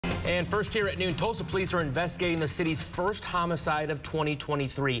And first here at noon, Tulsa Police are investigating the city's first homicide of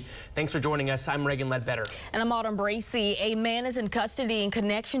 2023. Thanks for joining us. I'm Reagan Ledbetter. And I'm Autumn Bracey. A man is in custody in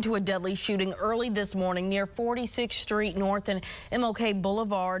connection to a deadly shooting early this morning near 46th Street North and MLK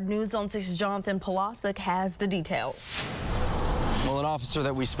Boulevard. News on 6's Jonathan Polasic has the details. Well, an officer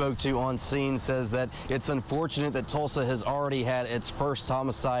that we spoke to on scene says that it's unfortunate that Tulsa has already had its first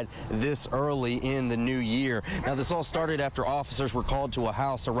homicide this early in the new year. Now, this all started after officers were called to a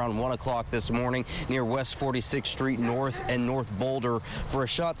house around 1 o'clock this morning near West 46th Street North and North Boulder for a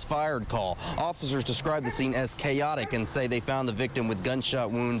shots fired call. Officers described the scene as chaotic and say they found the victim with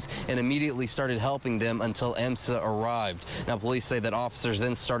gunshot wounds and immediately started helping them until EMSA arrived. Now, police say that officers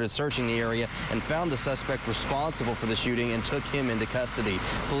then started searching the area and found the suspect responsible for the shooting and took him into custody.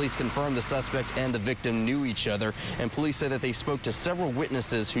 Police confirmed the suspect and the victim knew each other, and police say that they spoke to several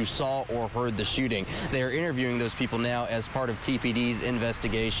witnesses who saw or heard the shooting. They are interviewing those people now as part of TPD's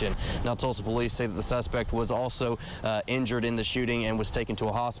investigation. Now, Tulsa Police say that the suspect was also injured in the shooting and was taken to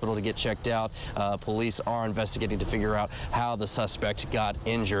a hospital to get checked out. Police are investigating to figure out how the suspect got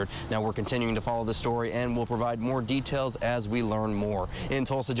injured. Now, we're continuing to follow the story, and we'll provide more details as we learn more. In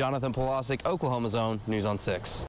Tulsa, Jonathan Polasic, Oklahoma's Own, News on 6.